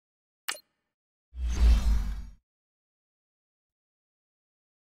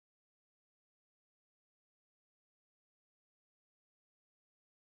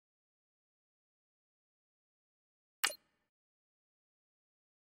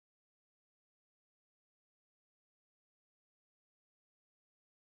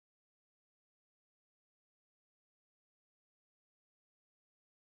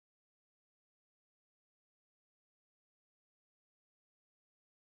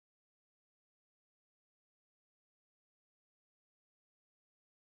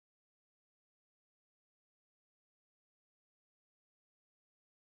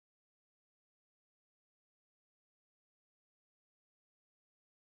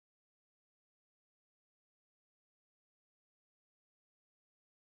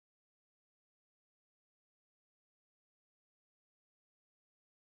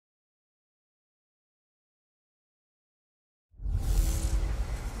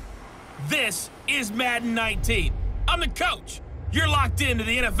This is Madden 19. I'm the coach. You're locked into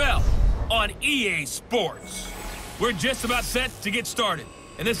the NFL on EA Sports. We're just about set to get started,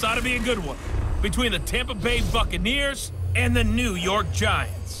 and this ought to be a good one between the Tampa Bay Buccaneers and the New York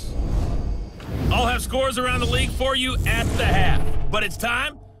Giants. I'll have scores around the league for you at the half, but it's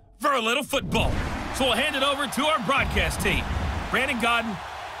time for a little football. So we'll hand it over to our broadcast team, Brandon Godden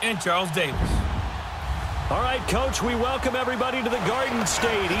and Charles Davis. All right, Coach, we welcome everybody to the Garden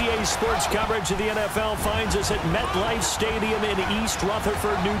State. EA Sports coverage of the NFL finds us at MetLife Stadium in East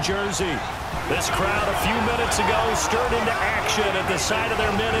Rutherford, New Jersey. This crowd a few minutes ago stirred into action at the side of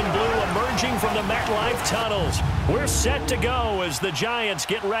their men in blue emerging from the MetLife tunnels. We're set to go as the Giants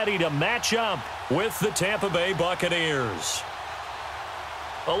get ready to match up with the Tampa Bay Buccaneers.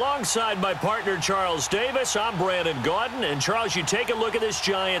 Alongside my partner, Charles Davis, I'm Brandon Godden. And, Charles, you take a look at this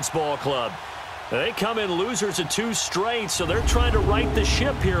Giants ball club. They come in losers of 2 straight, so they're trying to right the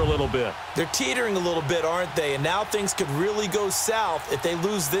ship here a little bit. They're teetering a little bit, aren't they? And now things could really go south if they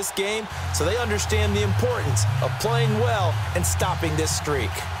lose this game, so they understand the importance of playing well and stopping this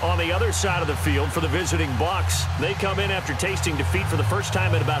streak. On the other side of the field for the visiting Bucs, they come in after tasting defeat for the first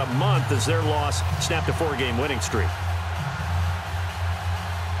time in about a month as their loss snapped a 4-game winning streak.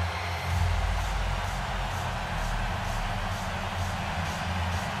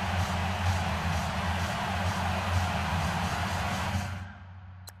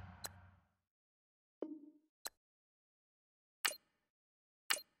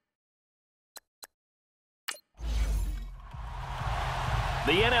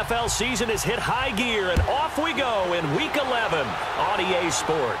 The NFL season has hit high gear, and off we go in Week 11 on EA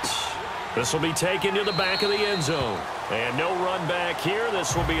Sports. This will be taken to the back of the end zone. And no run back here.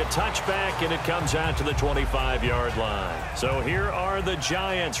 This will be a touchback, and it comes out to the 25-yard line. So here are the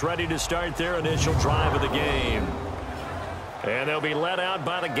Giants ready to start their initial drive of the game. And they'll be led out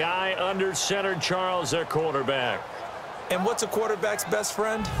by the guy under center, Charles, their quarterback. And what's a quarterback's best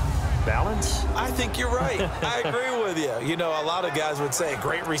friend? Balance? I think you're right. I agree with you. You know, a lot of guys would say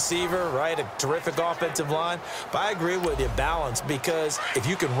great receiver, right? A terrific offensive line. But I agree with you, balance, because if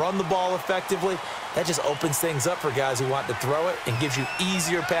you can run the ball effectively, that just opens things up for guys who want to throw it and gives you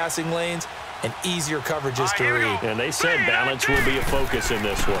easier passing lanes and easier coverages to read. And they said balance will be a focus in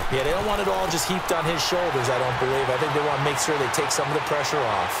this one. Yeah, they don't want it all just heaped on his shoulders, I don't believe. I think they want to make sure they take some of the pressure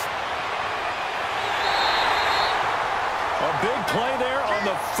off. A big play there on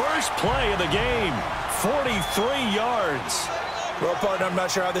the first play of the game. 43 yards. Well, partner, I'm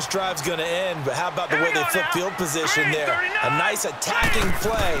not sure how this drive's going to end, but how about the way they flip field position there? A nice attacking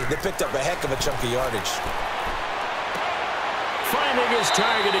play. They picked up a heck of a chunk of yardage. Finding his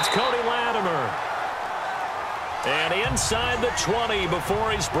target, it's Cody Latimer. And inside the 20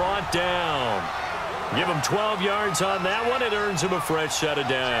 before he's brought down. Give him 12 yards on that one. It earns him a fresh set of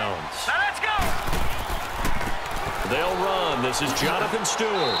downs. Now let's go! They'll run. This is Jonathan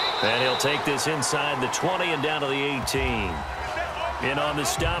Stewart. And he'll take this inside the 20 and down to the 18. In on the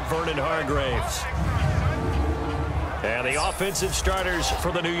stop, Vernon Hargraves. And the offensive starters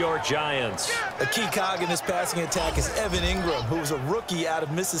for the New York Giants. A key cog in this passing attack is Evan Ingram, who was a rookie out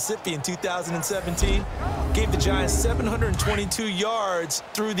of Mississippi in 2017. Gave the Giants 722 yards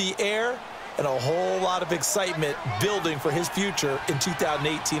through the air, and a whole lot of excitement building for his future in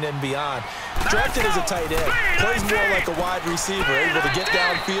 2018 and beyond. Drafted as a tight end, plays more like a wide receiver, able to get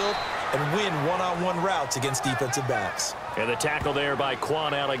downfield and win one-on-one routes against defensive backs. And the tackle there by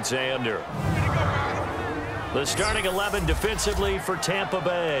Quan Alexander. The starting 11 defensively for Tampa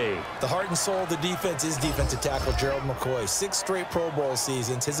Bay. The heart and soul of the defense is defensive tackle Gerald McCoy. 6 straight Pro Bowl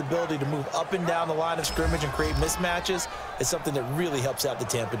seasons. His ability to move up and down the line of scrimmage and create mismatches is something that really helps out the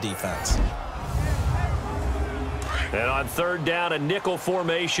Tampa defense. And on third down, a nickel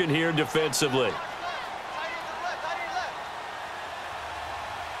formation here defensively. All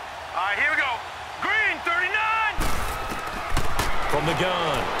right, here we go. Green, 39! From the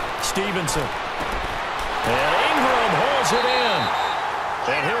gun, Stephenson. And Ingram holds it in.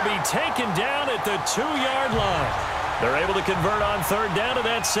 And he'll be taken down at the 2-yard line. They're able to convert on third down, and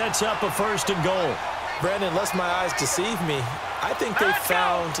that sets up a 1st and goal. Brandon, lest my eyes deceive me, I think they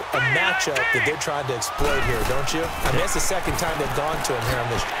found a matchup that they're trying to exploit here, don't you? I mean, that's the second time they've gone to him here on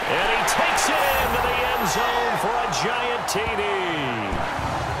this. And he takes it into the end zone for a giant TD.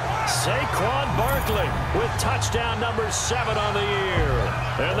 Saquon Barkley with touchdown number 7 on the year.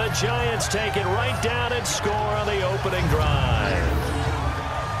 And the Giants take it right down and score on the opening drive.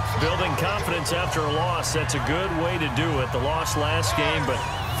 Building confidence after a loss, that's a good way to do it. The loss last game, but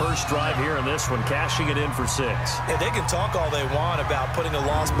first drive here in this one, cashing it in for 6. Yeah, they can talk all they want about putting a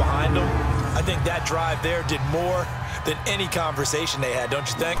loss behind them, I think that drive there did more than any conversation they had, don't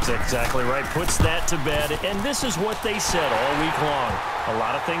you think? That's exactly right. Puts that to bed. And this is what they said all week long. A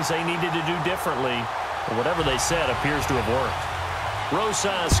lot of things they needed to do differently. But whatever they said appears to have worked.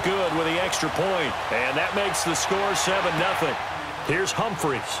 Rosas good with the extra point. And that makes the score 7-0. Here's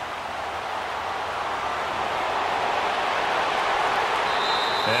Humphreys.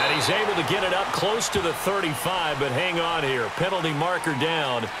 And he's able to get it up close to the 35, but hang on here. Penalty marker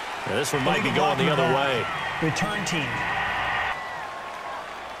down. And this one might be going the other way. Return team.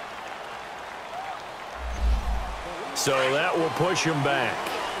 So that will push him back.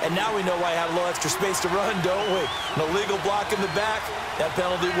 And now we know why I have a little extra space to run, don't we? An illegal block in the back. That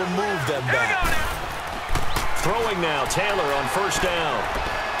penalty will move them back. Throwing now, Taylor on first down.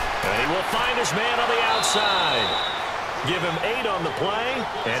 And he will find his man on the outside. Give him 8 on the play,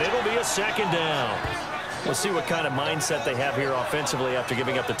 and it'll be a second down. We'll see what kind of mindset they have here offensively after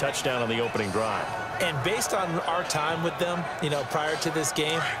giving up the touchdown on the opening drive. And based on our time with them, prior to this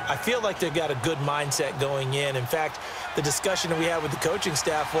game, I feel like they've got a good mindset going in. In fact, the discussion that we had with the coaching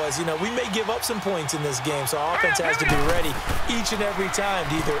staff was, we may give up some points in this game, so our offense has to be ready each and every time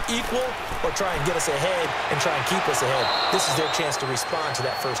to either equal or try and get us ahead and try and keep us ahead. This is their chance to respond to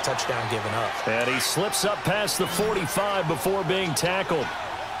that first touchdown given up. And he slips up past the 45 before being tackled.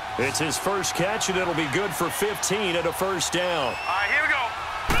 It's his first catch, and it'll be good for 15 at a first down. All right, here we go.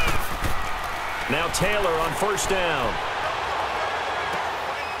 Now Taylor on first down.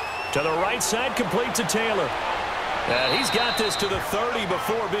 To the right side, complete to Taylor. And he's got this to the 30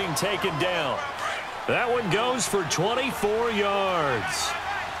 before being taken down. That one goes for 24 yards.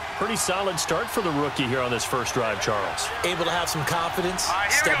 Pretty solid start for the rookie here on this first drive, Charles. Able to have some confidence,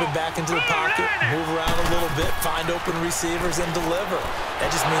 stepping back into the pocket, move around a little bit, find open receivers, and deliver.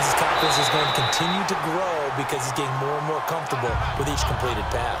 That just means his confidence is going to continue to grow because he's getting more and more comfortable with each completed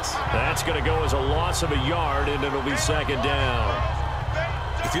pass. That's going to go as a loss of a yard, and it'll be second down.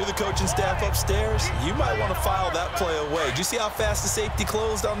 If you're the coaching staff upstairs, you might want to file that play away. Did you see how fast the safety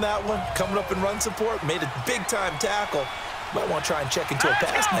closed on that one? Coming up in run support, made a big-time tackle. Might want to try and check into a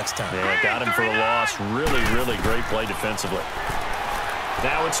pass next time. Yeah, got him for a loss. Really, really great play defensively.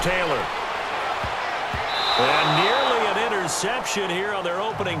 Now it's Taylor. And nearly an interception here on their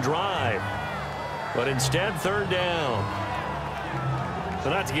opening drive. But instead, third down. So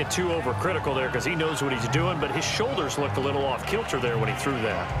not to get too overcritical there because he knows what he's doing, but his shoulders looked a little off kilter there when he threw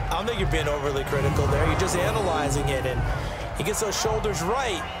that. I don't think you're being overly critical there. You're just analyzing it, and he gets those shoulders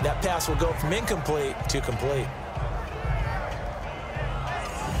right. That pass will go from incomplete to complete.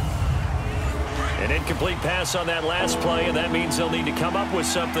 An incomplete pass on that last play, and that means they'll need to come up with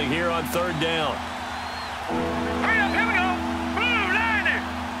something here on third down. Hurry up, here we go. Blue 90.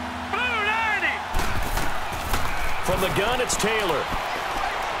 Blue 90. From the gun, it's Taylor.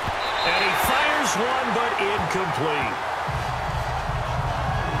 And he fires one, but incomplete.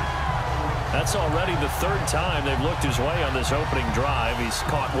 That's already the third time they've looked his way on this opening drive. He's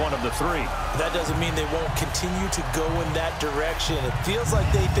caught one of the 3. That doesn't mean they won't continue to go in that direction. It feels like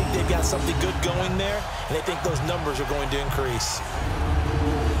they think they've got something good going there, and they think those numbers are going to increase.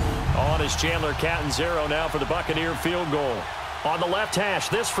 On is Chandler Catanzaro now for the Buccaneer field goal. On the left hash,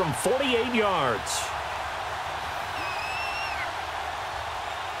 this from 48 yards.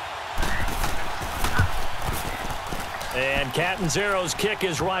 And Catanzaro's kick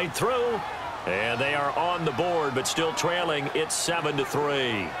is right through. And they are on the board, but still trailing. It's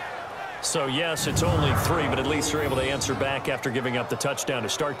 7-3. So, yes, it's only 3, but at least they're able to answer back after giving up the touchdown to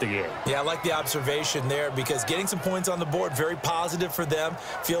start the game. Yeah, I like the observation there because getting some points on the board, very positive for them.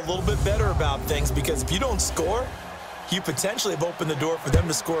 Feel a little bit better about things because if you don't score, you potentially have opened the door for them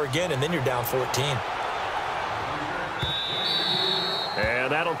to score again, and then you're down 14.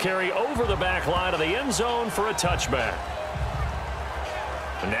 And that'll carry over the back line of the end zone for a touchback.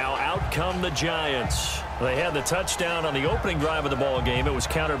 Now out come the Giants. They had the touchdown on the opening drive of the ball game. It was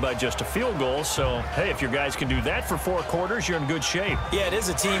countered by just a field goal. So, hey, if your guys can do that for 4 quarters, you're in good shape. Yeah, it is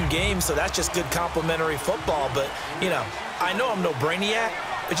a team game, so that's just good complimentary football. But, I know I'm no brainiac,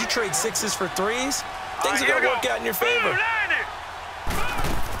 but you trade 6s for 3s, things are going to work out in your favor.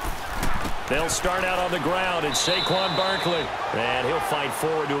 They'll start out on the ground. It's Saquon Barkley. And he'll fight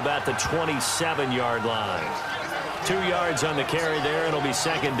forward to about the 27-yard line. 2 yards on the carry there. It'll be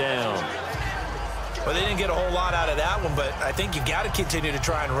second down. Well, they didn't get a whole lot out of that one, but I think you got to continue to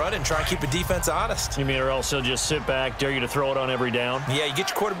try and run and try and keep the defense honest. You mean or else they'll just sit back, dare you to throw it on every down? Yeah, you get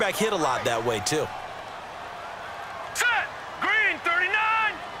your quarterback hit a lot that way, too. Set. Green, 39.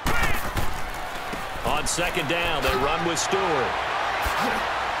 Green. On second down, they run with Stewart.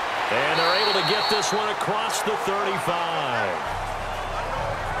 And they're able to get this one across the 35.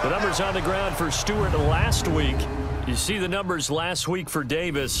 The numbers on the ground for Stewart last week. You see the numbers last week for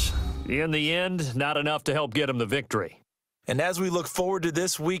Davis. In the end, not enough to help get him the victory. And as we look forward to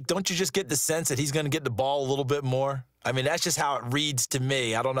this week, don't you just get the sense that he's going to get the ball a little bit more? I mean, that's just how it reads to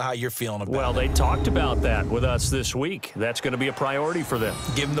me. I don't know how you're feeling about it. Well, they talked about that with us this week. That's going to be a priority for them.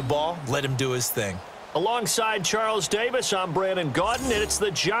 Give him the ball, let him do his thing. Alongside Charles Davis, I'm Brandon Gaudin, and it's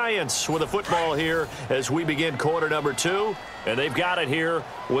the Giants with a football here as we begin quarter number 2. And they've got it here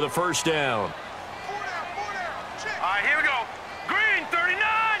with a first down. All right, here we go. Green, 39.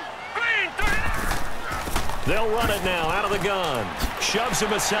 Green, 39. They'll run it now out of the gun. Shoves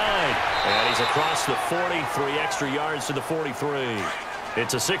him aside. And he's across the 40, 3 extra yards to the 43.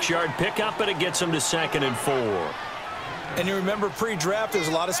 It's a 6-yard pickup, and it gets him to 2nd and 4. And you remember pre-draft, there's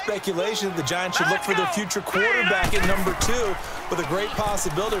a lot of speculation that the Giants should look for their future quarterback at number 2 with a great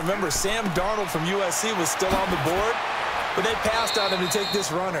possibility. Remember, Sam Darnold from USC was still on the board, but they passed on him to take this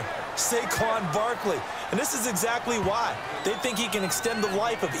runner, Saquon Barkley. And this is exactly why. They think he can extend the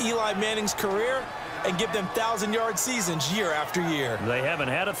life of Eli Manning's career and give them 1,000-yard seasons year after year. They haven't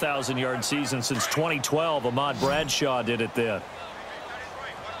had a 1,000-yard season since 2012. Ahmad Bradshaw did it then.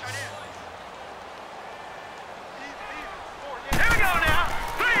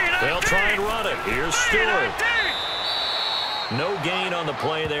 They'll try and run it. Here's Stewart. No gain on the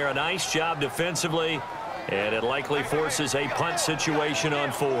play there. A nice job defensively, and it likely forces a punt situation on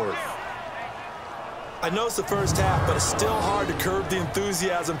 4th. I know it's the first half, but it's still hard to curb the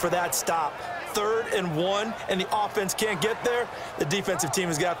enthusiasm for that stop. 3rd and 1, and the offense can't get there. The defensive team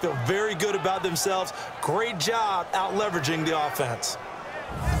has got to feel very good about themselves. Great job out leveraging the offense.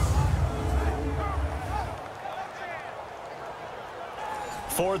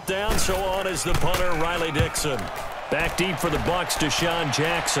 Fourth down, so on is the punter, Riley Dixon. Back deep for the Bucs, Deshaun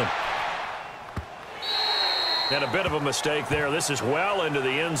Jackson. And a bit of a mistake there. This is well into the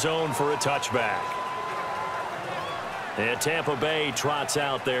end zone for a touchback. And Tampa Bay trots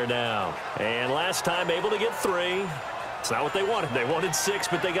out there now. And last time able to get 3. It's not what they wanted. They wanted 6,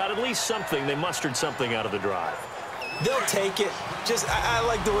 but they got at least something. They mustered something out of the drive. They'll take it. I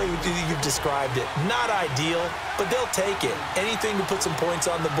like the way you've described it. Not ideal, but they'll take it. Anything to put some points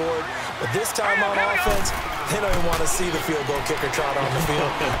on the board. But this time on offense, they don't even want to see the field goal kicker trot on the field.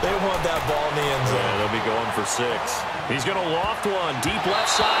 They want that ball in the end zone. Yeah, they'll be going for 6. He's going to loft one deep left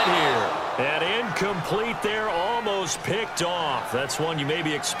side here. And incomplete there, almost picked off. That's one you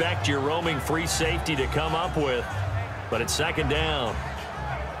maybe expect your roaming free safety to come up with. But it's 2nd down.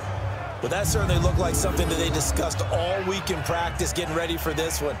 But that certainly looked like something that they discussed all week in practice getting ready for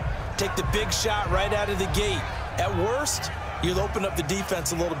this one. Take the big shot right out of the gate. At worst, you'll open up the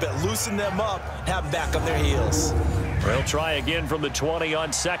defense a little bit, loosen them up, have them back on their heels. They'll try again from the 20 on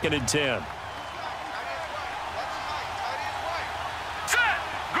 2nd and 10. Set.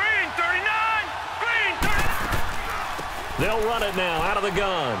 Green, 39. Green, 39. They'll run it now out of the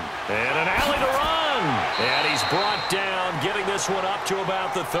gun. And an alley to run. And he's brought down, getting this one up to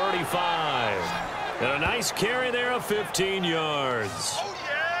about the 35. And a nice carry there of 15 yards.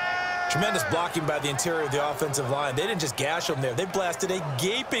 Tremendous blocking by the interior of the offensive line. They didn't just gash him there. They blasted a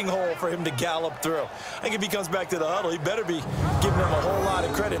gaping hole for him to gallop through. I think if he comes back to the huddle, he better be giving them a whole lot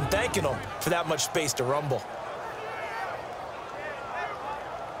of credit and thanking them for that much space to rumble.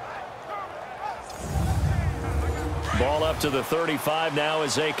 Ball up to the 35 now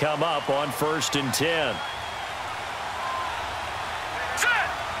as they come up on 1st and 10. Set.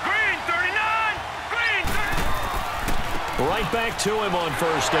 Green, 39. Green, 39. Right back to him on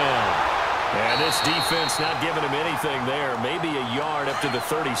 1st down. And this defense not giving him anything there. Maybe a yard up to the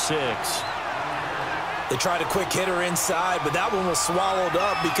 36. They tried a quick hitter inside, but that one was swallowed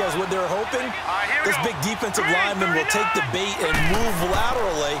up because what they're hoping, this big defensive lineman will take the bait and move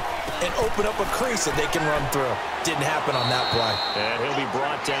laterally and open up a crease that they can run through. Didn't happen on that play. And he'll be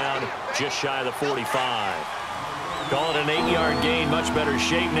brought down just shy of the 45. Call it an 8-yard gain. Much better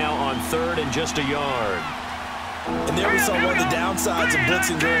shape now on 3rd and just a yard. And there we saw one of the downsides of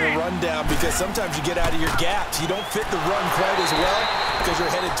blitzing during a rundown because sometimes you get out of your gaps. You don't fit the run quite as well because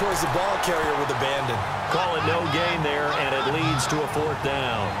you're headed towards the ball carrier with abandon. Call it no gain there, and it leads to a 4th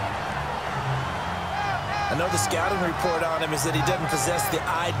down. I know the scouting report on him is that he doesn't possess the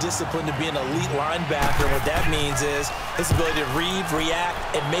eye discipline to be an elite linebacker. What that means is his ability to read, react,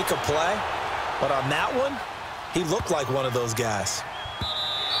 and make a play. But on that one, he looked like one of those guys.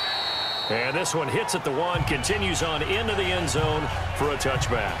 And this one hits at the 1, continues on into the end zone for a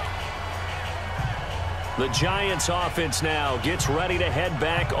touchback. The Giants offense now gets ready to head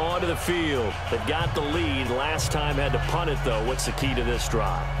back onto the field. They've got the lead. Last time had to punt it, though. What's the key to this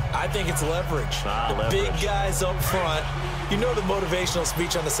drive? I think it's leverage. Leverage. Big guys up front. You know the motivational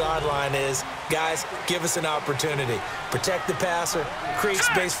speech on the sideline is, guys, give us an opportunity. Protect the passer, create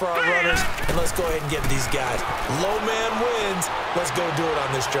space for our runners, and let's go ahead and get these guys. Low man wins. Let's go do it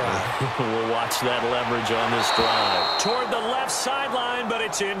on this drive. We'll watch that leverage on this drive. Toward the left sideline, but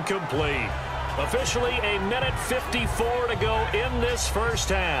it's incomplete. Officially a minute 54 to go in this first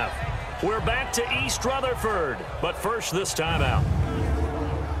half. We're back to East Rutherford, but first this timeout.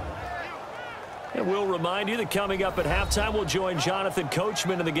 And we'll remind you that coming up at halftime, we'll join Jonathan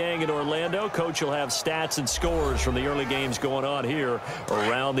Coachman and the gang in Orlando. Coach will have stats and scores from the early games going on here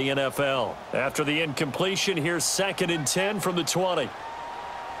around the NFL. After the incompletion, here's 2nd and 10 from the 20. Now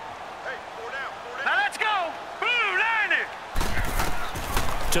let's go. Blue line it.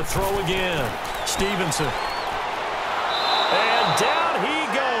 To throw again, Stephenson. And down he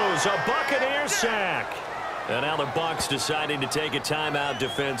goes, a Buccaneer sack. And now the Bucs deciding to take a timeout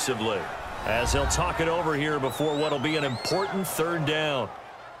defensively, as they'll talk it over here before what will be an important 3rd down.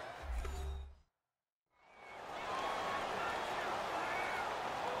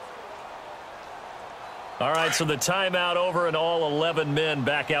 All right, so the timeout over and all 11 men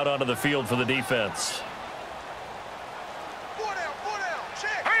back out onto the field for the defense. 4 down,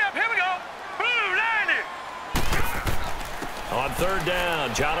 check. Hurry up, here we go. Blue line it. On 3rd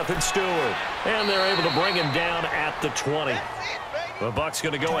down, Jonathan Stewart. And they're able to bring him down at the 20. The Bucs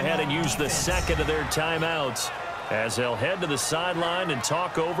going to go ahead and use the 2nd of their timeouts as they'll head to the sideline and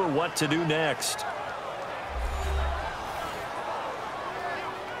talk over what to do next.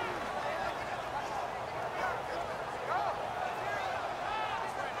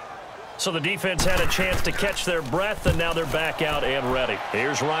 So the defense had a chance to catch their breath, and now they're back out and ready.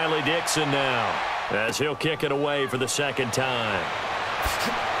 Here's Riley Dixon now as he'll kick it away for the 2nd time.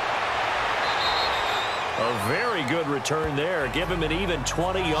 A very good return there. Give him an even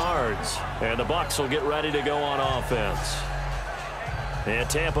 20 yards. And the Bucs will get ready to go on offense. And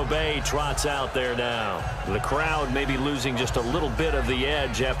Tampa Bay trots out there now. The crowd may be losing just a little bit of the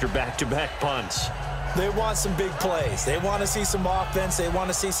edge after back-to-back punts. They want some big plays. They want to see some offense. They want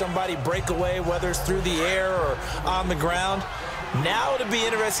to see somebody break away, whether it's through the air or on the ground. Now it'll be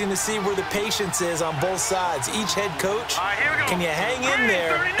interesting to see where the patience is on both sides. Each head coach, can you hang in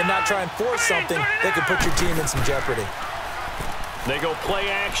there and not try and force something that could put your team in some jeopardy? They go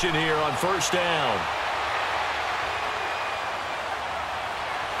play action here on 1st down.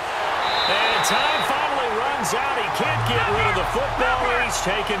 And time finally runs out. He can't get rid of the football. He's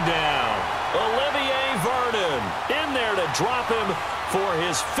taken down. Olivier Vernon in there to drop him for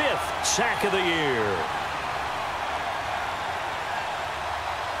his 5th sack of the year.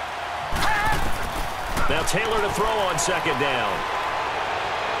 Now Taylor to throw on 2nd down.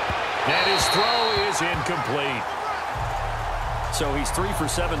 And his throw is incomplete. So he's 3 for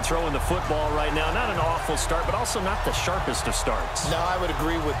 7 throwing the football right now. Not an awful start, but also not the sharpest of starts. No, I would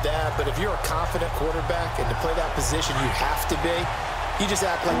agree with that. But if you're a confident quarterback and to play that position you have to be, you just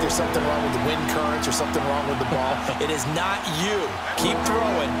act like there's something wrong with the wind currents or something wrong with the ball. It is not you. Keep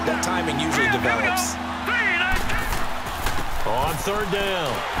throwing. That timing usually develops. On 3rd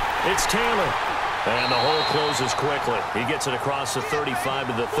down, it's Taylor. And the hole closes quickly. He gets it across the 35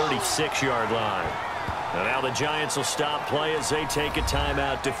 to the 36-yard line. And now the Giants will stop play as they take a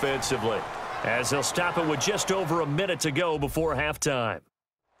timeout defensively, as they'll stop it with just over a minute to go before halftime.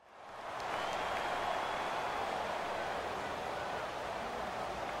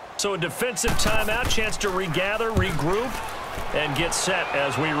 So a defensive timeout, chance to regather, regroup, and get set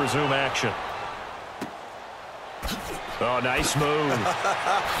as we resume action. Oh, nice move.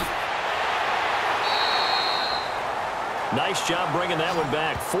 Nice job bringing that one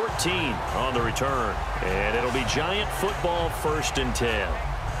back. 14 on the return. And it'll be Giant football 1st and 10.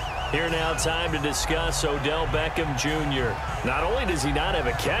 Here now, time to discuss Odell Beckham Jr. Not only does he not have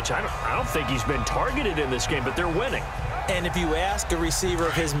a catch, I don't think he's been targeted in this game, but they're winning. And if you ask a receiver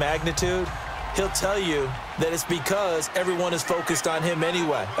of his magnitude, he'll tell you that it's because everyone is focused on him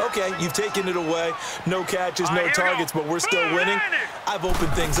anyway. Okay, you've taken it away. No catches, no targets, but we're still winning. I've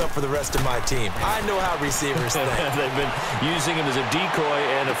opened things up for the rest of my team. I know how receivers think. They've been using him as a decoy,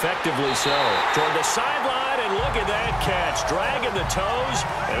 and effectively so. Toward the sideline, and look at that catch. Dragging the toes,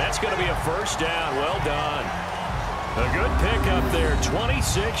 and that's going to be a 1st down. Well done. A good pickup there,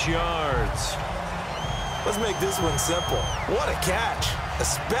 26 yards. Let's make this one simple. What a catch,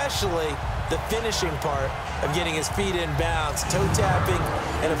 especially the finishing part of getting his feet in bounds, toe tapping,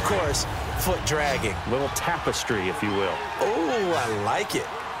 and, of course, foot dragging. Little tapestry, if you will. Oh, I like it.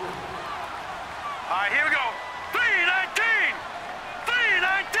 All right, here we go.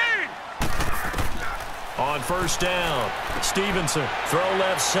 On first down, Stephenson, throw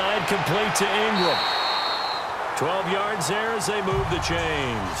left side, complete to Ingram. 12 yards there as they move the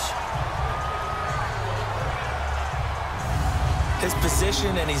chains. His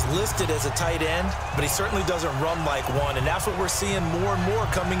position, and he's listed as a tight end, but he certainly doesn't run like one, and that's what we're seeing more and more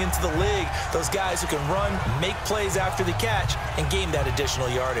coming into the league. Those guys who can run, make plays after the catch, and gain that additional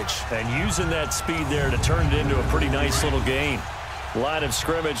yardage. And using that speed there to turn it into a pretty nice little gain. Line of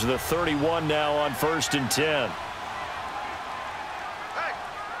scrimmage, the 31 now on 1st and 10.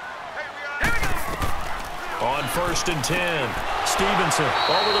 On 1st and 10, Stephenson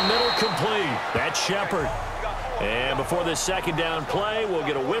over the middle, complete. That's Shepard. And before this second down play, we'll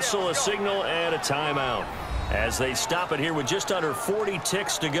get a whistle, a signal, and a timeout as they stop it here with just under 40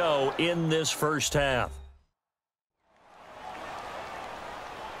 ticks to go in this first half.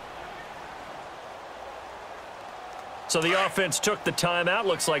 So the offense took the timeout.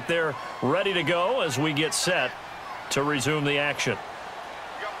 Looks like they're ready to go as we get set to resume the action.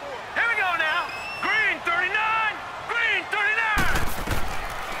 Here we go now. Green 39. Green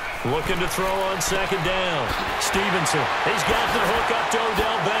 39. Looking to throw on second down. Stephenson, he's got the hook up to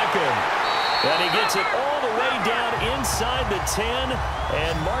Odell Beckham. And he gets it all the way down inside the 10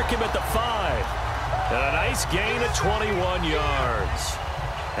 and mark him at the 5. And a nice gain of 21 yards.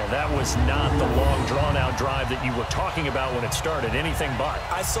 And that was not the long, drawn-out drive that you were talking about when it started. Anything but.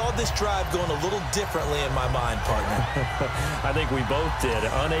 I saw this drive going a little differently in my mind, partner. I think we both did,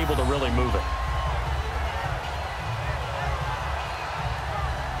 unable to really move it.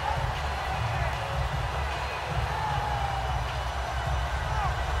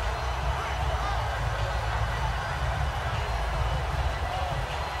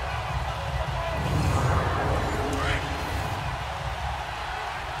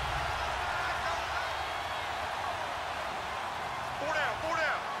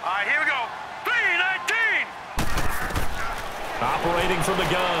 Operating from the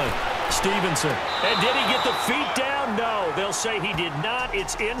gun, Stephenson. And did he get the feet down? No, they'll say he did not.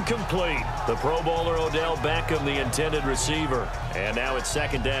 It's incomplete. The Pro Bowler Odell Beckham, the intended receiver. And now it's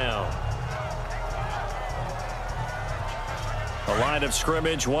second down. A line of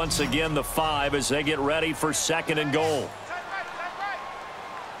scrimmage, once again the 5 as they get ready for second and goal.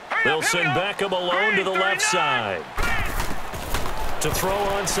 They'll send Beckham alone to the left side. To throw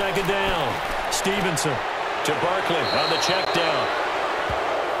on second down, Stephenson. To Barkley on the check down.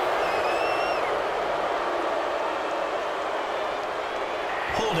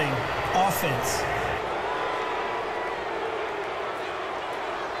 Holding offense.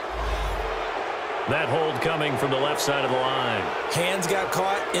 That hold coming from the left side of the line. Hands got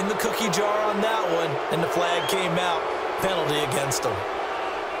caught in the cookie jar on that one, and the flag came out. Penalty against him.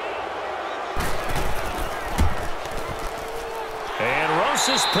 And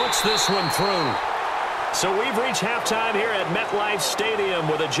Rosas puts this one through. So we've reached halftime here at MetLife Stadium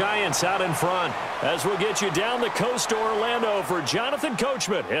with the Giants out in front. As we'll get you down the coast to Orlando for Jonathan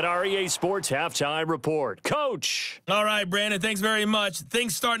Coachman at our EA Sports Halftime Report. Coach. All right, Brandon, thanks very much.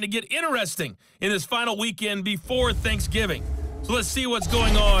 Things starting to get interesting in this final weekend before Thanksgiving. So let's see what's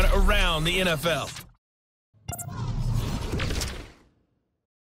going on around the NFL.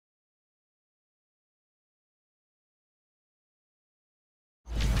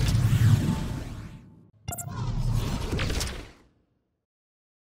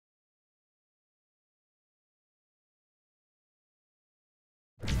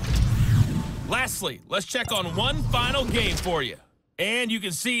 Lastly, let's check on one final game for you. And you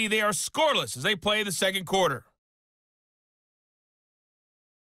can see they are scoreless as they play the second quarter.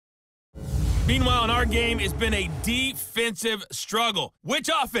 Meanwhile, in our game, it's been a defensive struggle. Which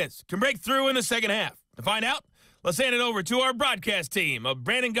offense can break through in the second half? To find out, let's hand it over to our broadcast team of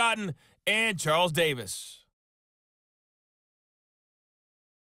Brandon Gotten and Charles Davis.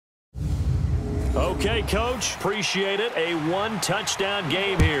 Okay, Coach, appreciate it. A one-touchdown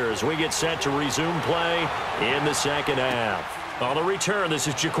game here as we get set to resume play in the second half. On the return, this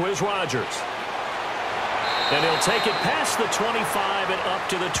is Jaquiz Rogers. And he'll take it past the 25 and up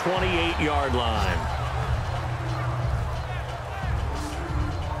to the 28-yard line.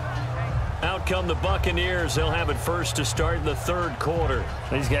 Out come the Buccaneers. They'll have it first to start the third quarter.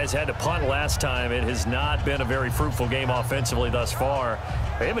 These guys had to punt last time. It has not been a very fruitful game offensively thus far.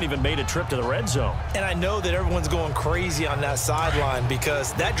 They haven't even made a trip to the red zone. And I know that everyone's going crazy on that sideline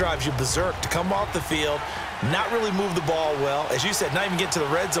because that drives you berserk to come off the field, not really move the ball well. As you said, not even get to the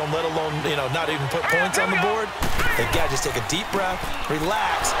red zone, let alone, not even put points on the board. They've got to just take a deep breath,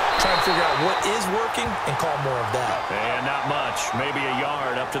 relax, try and figure out what is working and call more of that. And not much. Maybe a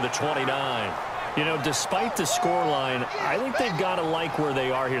yard up to the 29. You know, despite the scoreline, I think they've got to like where they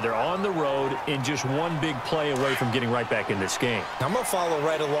are here. They're on the road and just one big play away from getting right back in this game. I'm going to follow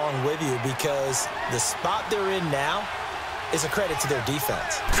right along with you because the spot they're in now is a credit to their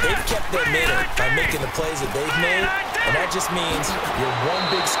defense. They've kept their minute by making the plays that they've made, and that just means you're one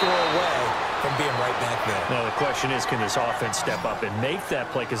big score away from being right back there. Now, the question is, can this offense step up and make that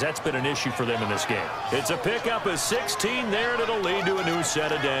play? Because that's been an issue for them in this game. It's a pickup of 16 there, and it'll lead to a new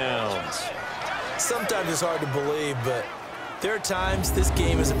set of downs. Sometimes it's hard to believe, but there are times this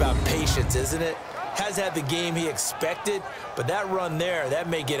game is about patience, isn't it? Has had the game he expected, but that run there, that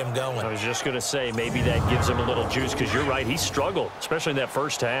may get him going. I was just going to say, maybe that gives him a little juice, because you're right, he struggled, especially in that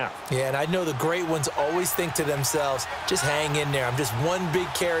first half. Yeah, and I know the great ones always think to themselves, just hang in there. I'm just one big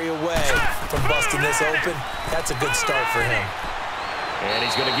carry away from busting this open. That's a good start for him. And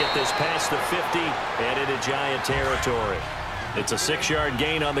he's going to get this past the 50 and into Giant territory. It's a 6-yard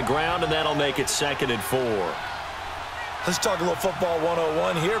gain on the ground, and that'll make it 2nd and 4. Let's talk a little football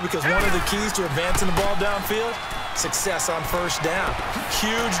 101 here, because one of the keys to advancing the ball downfield, success on first down.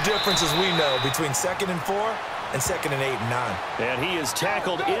 Huge difference, as we know, between 2nd and 4 and 2nd and 8 and 9. And he is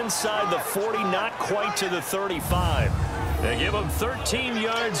tackled inside the 40, not quite to the 35. They give him 13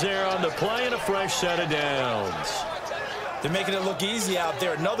 yards there on the play and a fresh set of downs. They're making it look easy out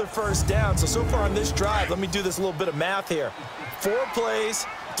there. Another first down. So far on this drive, let me do this little bit of math here. 4 plays,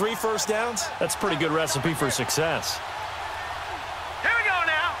 3 first downs. That's a pretty good recipe for success. Here we go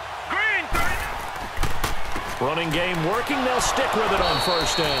now. Green. Running game working. They'll stick with it on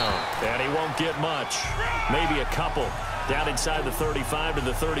first down. And he won't get much. Maybe a couple. Down inside the 35 to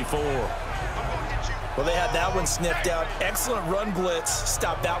the 34. Well, they had that one sniffed out. Excellent run blitz.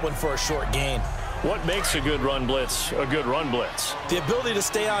 Stopped that one for a short gain. What makes a good run blitz a good run blitz? The ability to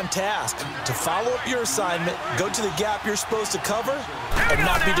stay on task, to follow up your assignment, go to the gap you're supposed to cover, and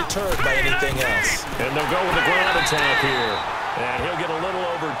not be deterred by anything else. And they'll go with the ground attack here. And he'll get a little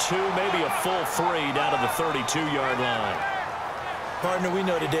over 2, maybe a full 3 down to the 32-yard line. Partner, we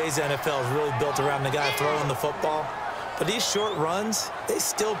know today's NFL is really built around the guy throwing the football. But these short runs, they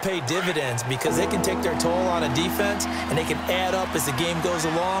still pay dividends because they can take their toll on a defense, and they can add up as the game goes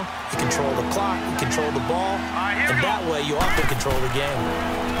along. You control the clock, you control the ball, and that way you often control the game.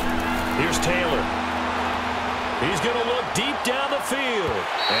 Here's Taylor. He's going to look deep down the field.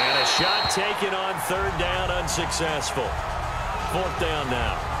 And a shot taken on 3rd down, unsuccessful. 4th down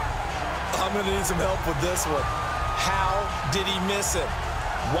now. I'm going to need some help with this one. How did he miss it?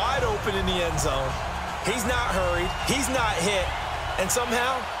 Wide open in the end zone. He's not hurried. He's not hit. And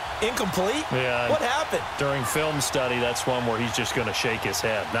somehow, incomplete? Yeah. What happened? During film study, that's one where he's just going to shake his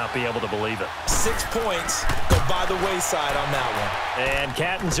head, not be able to believe it. 6 points go by the wayside on that one. And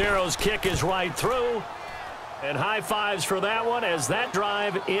Catanzaro's kick is right through. And high fives for that one as that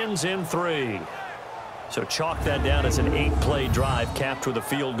drive ends in 3. So chalk that down as an 8-play drive capped with a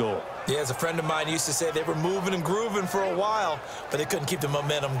field goal. Yeah, as a friend of mine used to say, they were moving and grooving for a while, but they couldn't keep the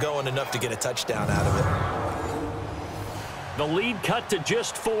momentum going enough to get a touchdown out of it. The lead cut to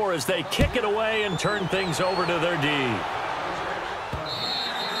just 4 as they kick it away and turn things over to their D.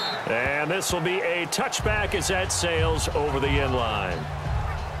 And this will be a touchback as that sails over the end line.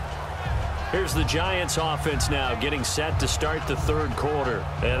 Here's the Giants offense now getting set to start the 3rd quarter.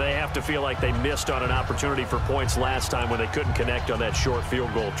 And they have to feel like they missed on an opportunity for points last time when they couldn't connect on that short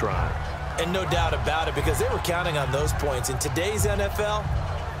field goal try. And no doubt about it, because they were counting on those points. In today's NFL,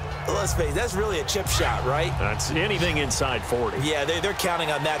 let's face it, that's really a chip shot, right? That's anything inside 40. Yeah, they're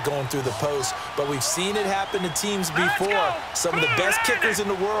counting on that going through the post. But we've seen it happen to teams before. Some of the best kickers in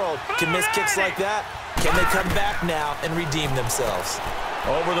the world can miss kicks like that. Can they come back now and redeem themselves?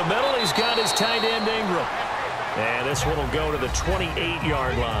 Over the middle, he's got his tight end Ingram. And this one will go to the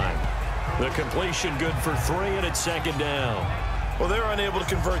 28-yard line. The completion good for 3, and it's 2nd down. Well, they were unable to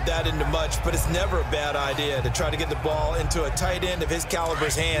convert that into much, but it's never a bad idea to try to get the ball into a tight end of his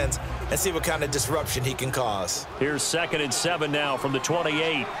caliber's hands and see what kind of disruption he can cause. Here's 2nd and 7 now from the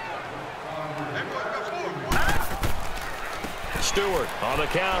 28. Stewart on the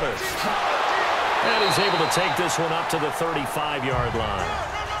counter. And he's able to take this one up to the 35-yard line.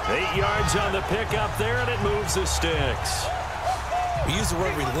 8 yards on the pickup there, and it moves the sticks. We use the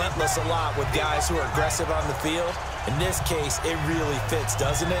word relentless a lot with guys who are aggressive on the field. In this case, it really fits,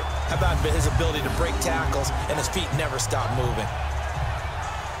 doesn't it? How about his ability to break tackles and his feet never stop moving?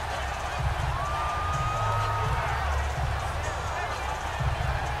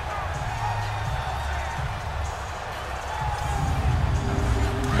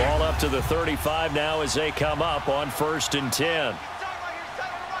 Ball up to the 35 now as they come up on 1st and 10.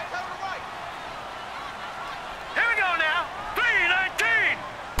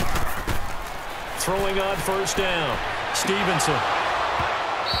 throwing on first down. Stephenson.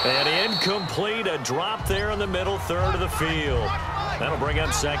 And incomplete, a drop there in the middle third of the field. That'll bring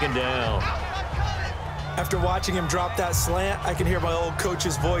up second down. After watching him drop that slant, I can hear my old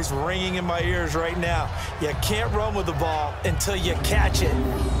coach's voice ringing in my ears right now. You can't run with the ball until you catch it.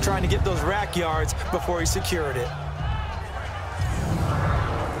 Trying to get those rack yards before he secured it.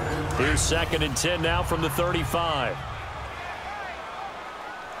 Here's 2nd and 10 now from the 35.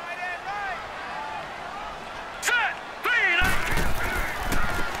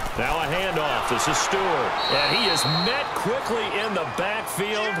 Now a handoff. This is Stewart. And he is met quickly in the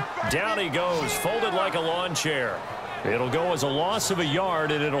backfield. Down he goes, folded like a lawn chair. It'll go as a loss of a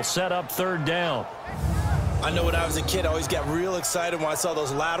yard, and it'll set up 3rd down. I know when I was a kid, I always got real excited when I saw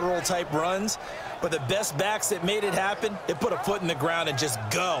those lateral-type runs. But the best backs that made it happen, they put a foot in the ground and just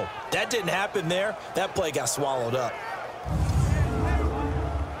go. That didn't happen there. That play got swallowed up.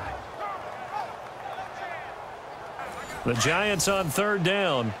 The Giants on 3rd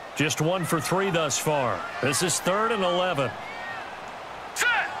down. Just 1 for 3 thus far. This is 3rd and 11. Set.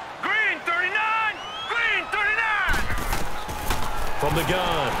 Green 39. Green 39. From the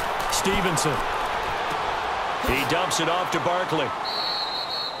gun, Stephenson. He dumps it off to Barkley.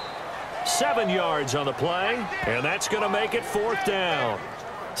 7 yards on the play, and that's going to make it 4th down.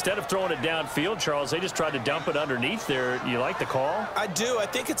 Instead of throwing it downfield, Charles, they just tried to dump it underneath there. You like the call? I do. I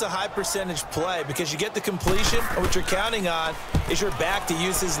think it's a high-percentage play because you get the completion, and what you're counting on is your back to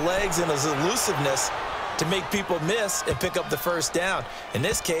use his legs and his elusiveness to make people miss and pick up the 1st down. In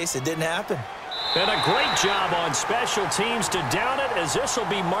this case, it didn't happen. And a great job on special teams to down it, as this will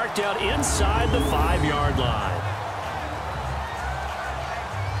be marked out inside the 5-yard line.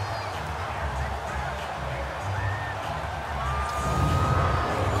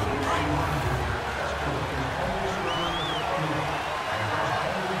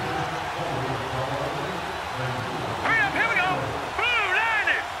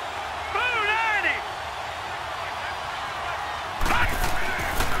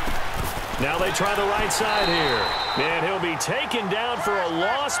 Now they try the right side here. And he'll be taken down for a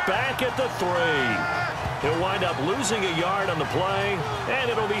loss back at the 3. He'll wind up losing a yard on the play, and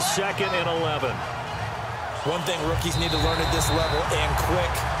it'll be 2nd and 11. One thing rookies need to learn at this level, and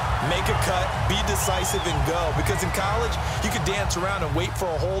quick, make a cut, be decisive, and go. Because in college, you could dance around and wait for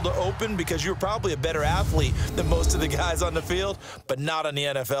a hole to open because you're probably a better athlete than most of the guys on the field, but not on the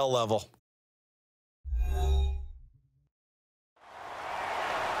NFL level.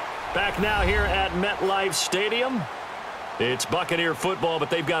 Back now here at MetLife Stadium. It's Buccaneer football, but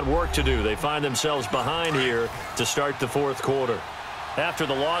they've got work to do. They find themselves behind here to start the 4th quarter. After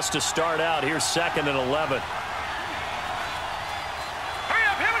the loss to start out, here's 2nd and 11. Hurry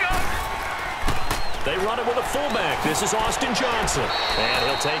up, here we go. They run it with a fullback. This is Austin Johnson. And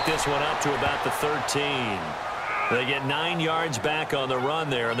he'll take this one up to about the 13. They get 9 yards back on the run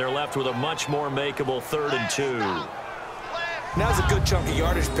there, and they're left with a much more makeable 3rd and 2. Now's a good chunk of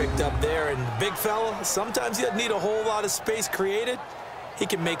yardage picked up there, and the big fella, sometimes he doesn't need a whole lot of space created. He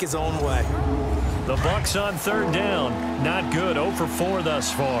can make his own way. The Bucs on 3rd down. Not good. 0 for 4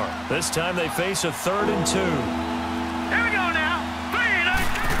 thus far. This time they face a 3rd and 2. Here we go now.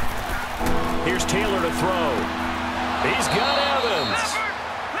 Here's Taylor to throw. He's got Evans.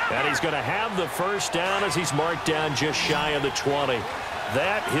 And he's going to have the 1st down as he's marked down just shy of the 20.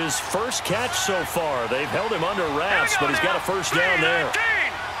 That his first catch so far. They've held him under wraps, but he's got a 1st down there.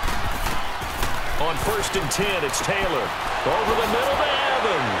 On 1st and 10, it's Taylor. Over the middle to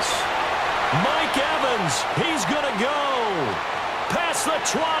Evans. Mike Evans, he's going to go. Past the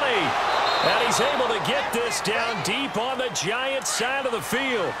 20. And he's able to get this down deep on the Giants side of the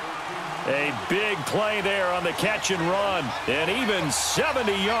field. A big play there on the catch and run. And even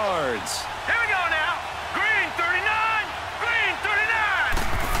 70 yards. Here we go now. Green 39. Green 39.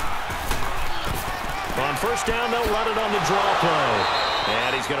 On 1st down, they'll run it on the draw play.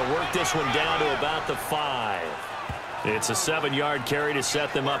 And he's going to work this one down to about the 5. It's a 7-yard carry to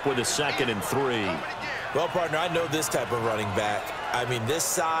set them up with a 2nd and 3. Well, partner, I know this type of running back. I mean, this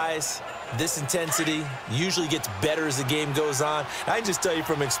size, this intensity usually gets better as the game goes on. I can just tell you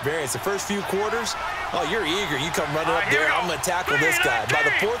from experience, the first few quarters, oh, you're eager. You come running up there, I'm going to tackle this guy. By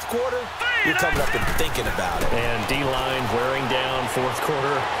the 4th quarter, you're coming up and thinking about it. And D-line wearing down 4th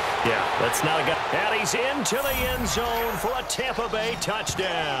quarter. Yeah, that's not a guy. And he's into the end zone for a Tampa Bay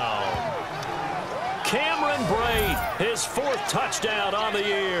touchdown. Cameron Brate, his 4th touchdown on the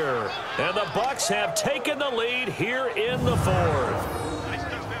year. And the Bucs have taken the lead here in the 4th.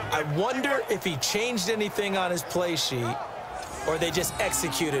 I wonder if he changed anything on his play sheet or they just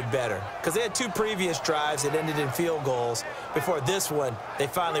executed better? Because they had 2 previous drives that ended in field goals. Before this one, they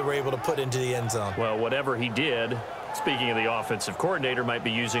finally were able to put into the end zone. Well, whatever he did, speaking of the offensive coordinator, might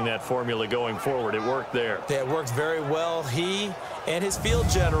be using that formula going forward. It worked there. Yeah, it worked very well. He and his field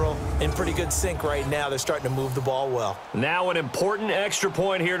general in pretty good sync right now. They're starting to move the ball well. Now an important extra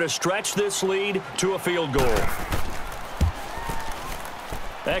point here to stretch this lead to a field goal.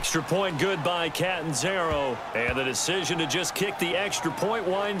 Extra point good by Catanzaro, and the decision to just kick the extra point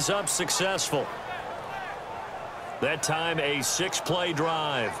winds up successful. That time a 6-play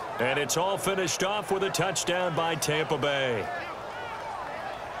drive, and it's all finished off with a touchdown by Tampa Bay.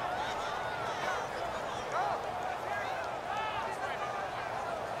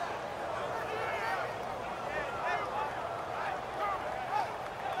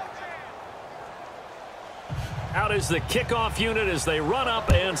 Out is the kickoff unit as they run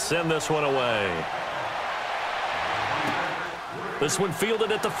up and send this one away. This one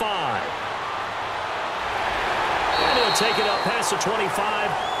fielded at the 5. And he'll take it up past the 25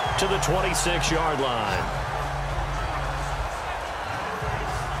 to the 26-yard line.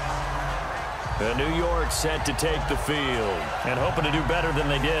 And New York set to take the field and hoping to do better than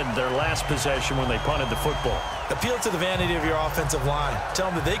they did their last possession when they punted the football. Appeal to the vanity of your offensive line.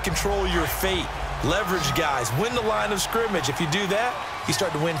 Tell them that they control your fate. Leverage guys. Win the line of scrimmage. If you do that, you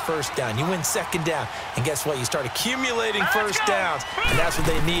start to win first down. You win second down. And guess what? You start accumulating first downs. And that's what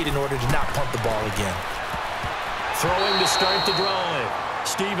they need in order to not punt the ball again. Throwing to start the drive.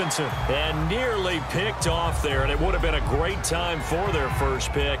 Stephenson. And nearly picked off there. And it would have been a great time for their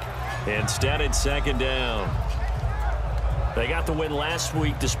first pick. Instead, it's second down. They got the win last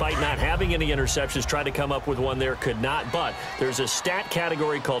week despite not having any interceptions. Tried to come up with one there, could not. But there's a stat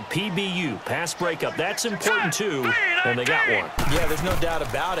category called PBU, pass breakup. That's important too, and they got one. Yeah, there's no doubt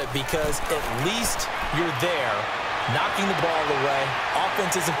about it because at least you're there, knocking the ball away.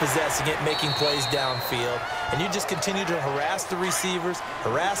 Offense isn't possessing it, making plays downfield. And you just continue to harass the receivers,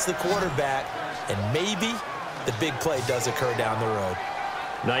 harass the quarterback, and maybe the big play does occur down the road.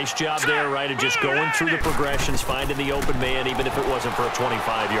 Nice job there, right, of just going through the progressions, finding the open man, even if it wasn't for a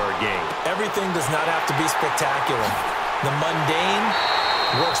 25-yard gain. Everything does not have to be spectacular. The mundane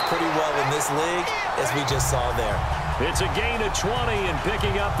works pretty well in this league, as we just saw there. It's a gain of 20 and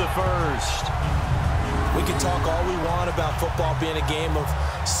picking up the first. We can talk all we want about football being a game of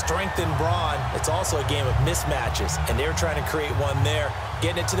strength and brawn. It's also a game of mismatches, and they're trying to create one there,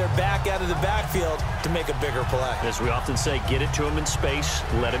 getting it to their back out of the backfield to make a bigger play. As we often say, get it to him in space,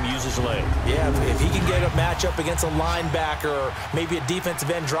 let him use his leg. Yeah, if he can get a matchup against a linebacker or maybe a defensive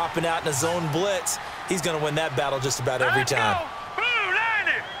end dropping out in a zone blitz, he's going to win that battle just about every time.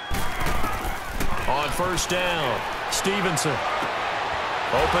 On first down, Stephenson.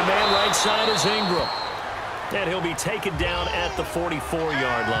 Open man right side is Ingram. And he'll be taken down at the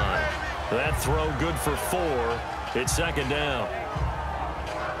 44-yard line. That throw good for 4. It's second down.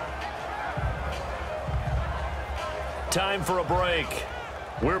 Time for a break.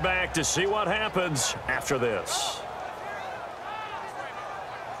 We're back to see what happens after this.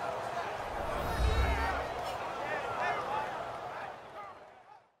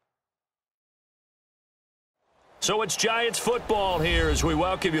 So it's Giants football here as we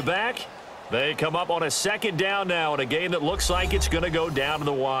welcome you back. They come up on a second down now in a game that looks like it's going to go down to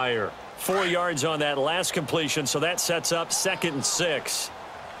the wire. 4 yards on that last completion, so that sets up 2nd and 6.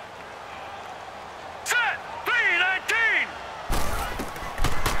 Set,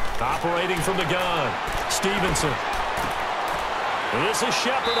 3-19. Operating from the gun, Stephenson. This is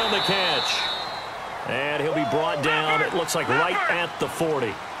Shepard on the catch. And he'll be brought down, it looks like right at the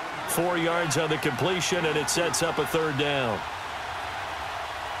 40. 4 yards on the completion, and it sets up a 3rd down.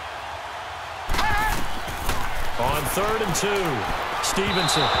 On 3rd and 2,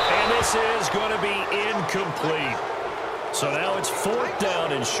 Stephenson. And this is going to be incomplete. So now it's 4th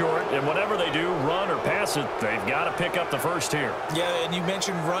down and short, and whatever they do, run or pass it, they've got to pick up the first here. Yeah, and you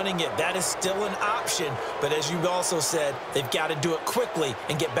mentioned running it. That is still an option. But as you also said, they've got to do it quickly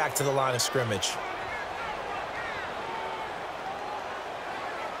and get back to the line of scrimmage.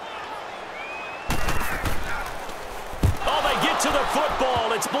 Oh, they get to the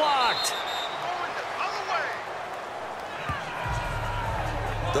football. It's blocked.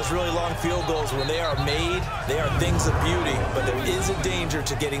 Those really long field goals, when they are made, they are things of beauty, but there is a danger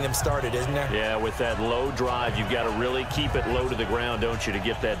to getting them started, isn't there? Yeah, with that low drive, you've got to really keep it low to the ground, don't you, to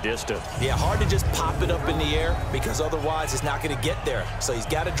get that distance. Yeah, hard to just pop it up in the air because otherwise it's not going to get there. So he's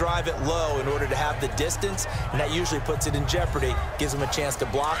got to drive it low in order to have the distance, and that usually puts it in jeopardy, gives him a chance to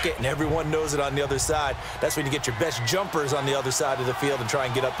block it, and everyone knows it on the other side. That's when you get your best jumpers on the other side of the field and try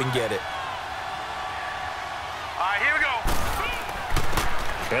and get up and get it. All right, here we go.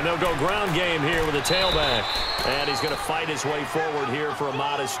 And they'll go ground game here with a tailback. And he's going to fight his way forward here for a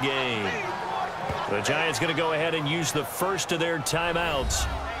modest gain. The Giants going to go ahead and use the first of their timeouts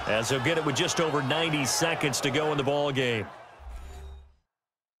as they'll get it with just over 90 seconds to go in the ball game.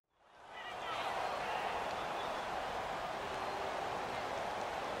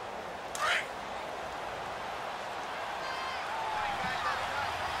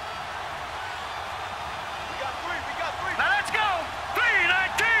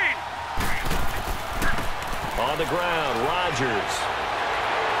 On the ground, Rodgers.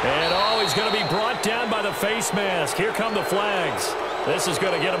 And he's going to be brought down by the face mask. Here come the flags. This is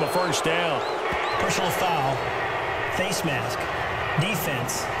going to get him a first down. Personal foul, face mask,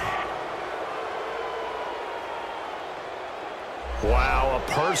 defense. Wow,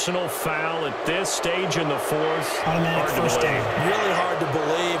 a personal foul at this stage in the fourth. Automatic first down. Really hard to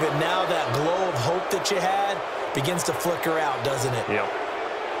believe, and now that glow of hope that you had begins to flicker out, doesn't it? Yep.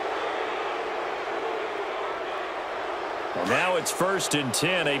 Well, now it's 1st and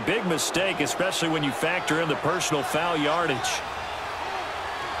 10. A big mistake, especially when you factor in the personal foul yardage.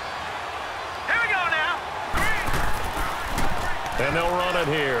 Here we go now. And they'll run it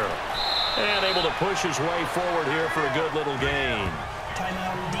here. And able to push his way forward here for a good little gain.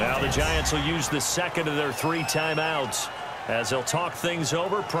 Timeout. Now the Giants will use the second of their 3 timeouts as they'll talk things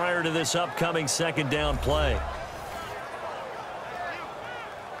over prior to this upcoming second down play.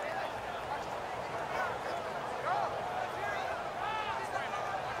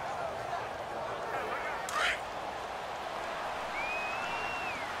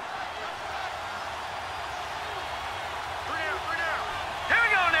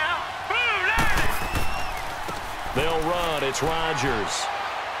 They'll run. It's Rodgers.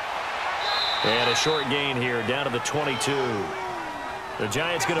 And a short gain here down to the 22. The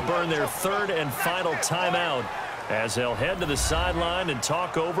Giants going to burn their 3rd and final timeout as they'll head to the sideline and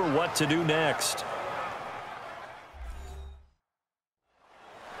talk over what to do next.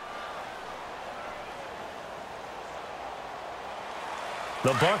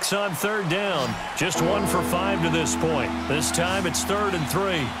 The Bucs on 3rd down. Just 1 for 5 to this point. This time it's 3rd and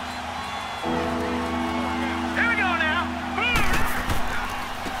 3.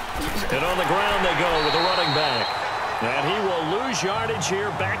 And on the ground they go with a running back. And he will lose yardage here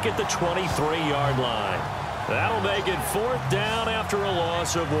back at the 23-yard line. That'll make it 4th down after a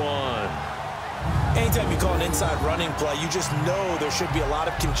loss of 1. Anytime you call an inside running play, you just know there should be a lot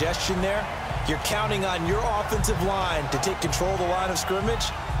of congestion there. You're counting on your offensive line to take control of the line of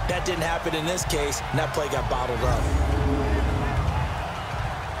scrimmage. That didn't happen in this case, and that play got bottled up.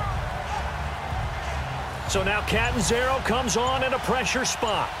 So now Catanzaro comes on in a pressure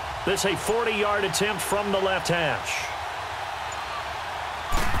spot. This a 40-yard attempt from the left hash.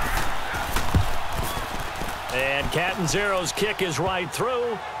 And Catanzaro's kick is right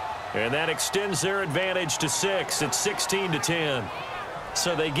through. And that extends their advantage to 6. It's 16-10.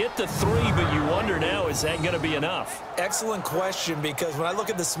 So they get the 3, but you wonder now, is that going to be enough? Excellent question, because when I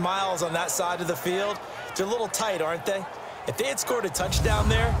look at the smiles on that side of the field, they're a little tight, aren't they? If they had scored a touchdown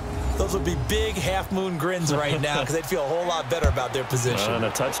there, those would be big half-moon grins right now because they'd feel a whole lot better about their position. And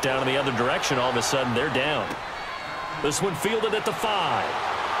a touchdown in the other direction, all of a sudden they're down. This one fielded at the 5.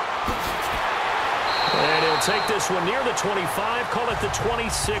 And he'll take this one near the 25, call it the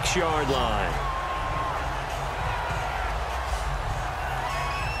 26-yard line.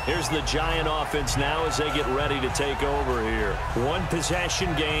 Here's the Giant offense now as they get ready to take over here. 1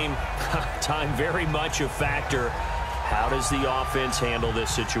 possession game, time very much a factor. How does the offense handle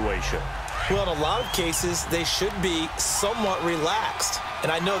this situation? Well, in a lot of cases, they should be somewhat relaxed.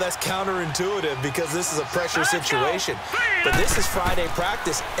 And I know that's counterintuitive because this is a pressure situation. But this is Friday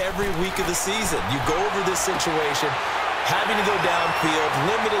practice every week of the season. You go over this situation, having to go downfield,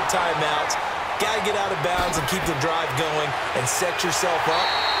 limited timeouts, got to get out of bounds and keep the drive going and set yourself up.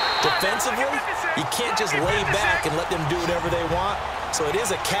 Defensively, you can't just lay back and let them do whatever they want. So it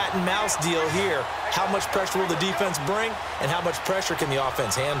is a cat and mouse deal here. How much pressure will the defense bring, and how much pressure can the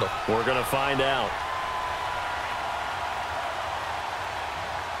offense handle? We're going to find out.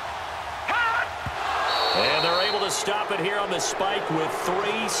 And they're able to stop it here on the spike with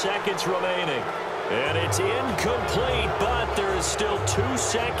 3 seconds remaining. And it's incomplete, but there is still 2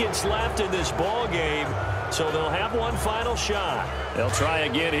 seconds left in this ball game. So they'll have one final shot. They'll try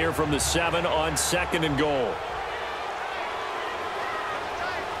again here from the 7 on 2nd and goal.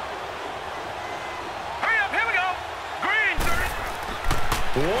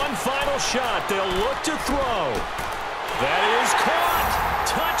 One final shot. They'll look to throw. That is caught.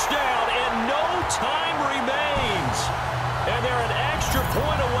 Touchdown, and no time remains. And they're an extra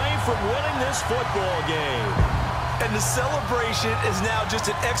point away from winning this football game. and the celebration is now just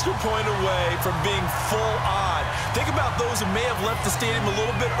an extra point away from being full on. Think about those who may have left the stadium a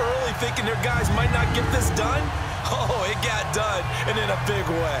little bit early thinking their guys might not get this done. Oh, it got done, and in a big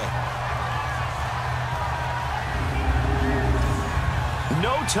way.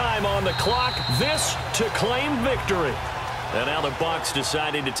 No time on the clock. This to claim victory. And now the Bucs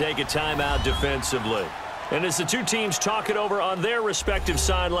deciding to take a timeout defensively. And as the two teams talk it over on their respective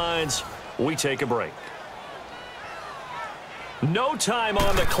sidelines, we take a break. No time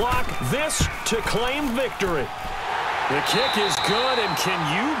on the clock. This to claim victory. The kick is good, and can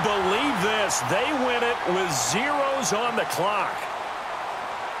you believe this? They win it with zeros on the clock.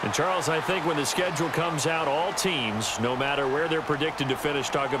 And, Charles, I think when the schedule comes out, all teams, no matter where they're predicted to finish,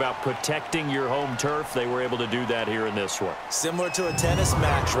 talk about protecting your home turf. They were able to do that here in this one. Similar to a tennis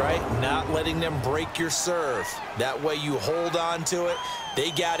match, right? Not letting them break your serve. That way you hold on to it.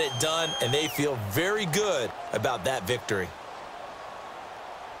 They got it done, and they feel very good about that victory.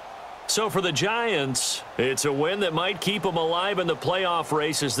 So for the Giants, it's a win that might keep them alive in the playoff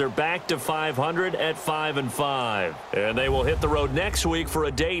race as they're back to 500 at 5-5. And they will hit the road next week for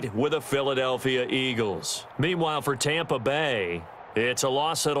a date with the Philadelphia Eagles. Meanwhile, for Tampa Bay, it's a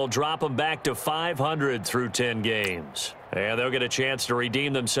loss that'll drop them back to 500 through 10 games. And they'll get a chance to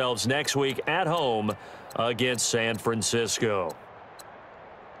redeem themselves next week at home against San Francisco.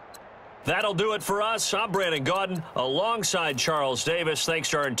 That'll do it for us. I'm Brandon Gaudin alongside Charles Davis. Thanks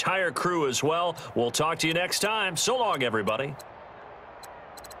to our entire crew as well. We'll talk to you next time. So long, everybody.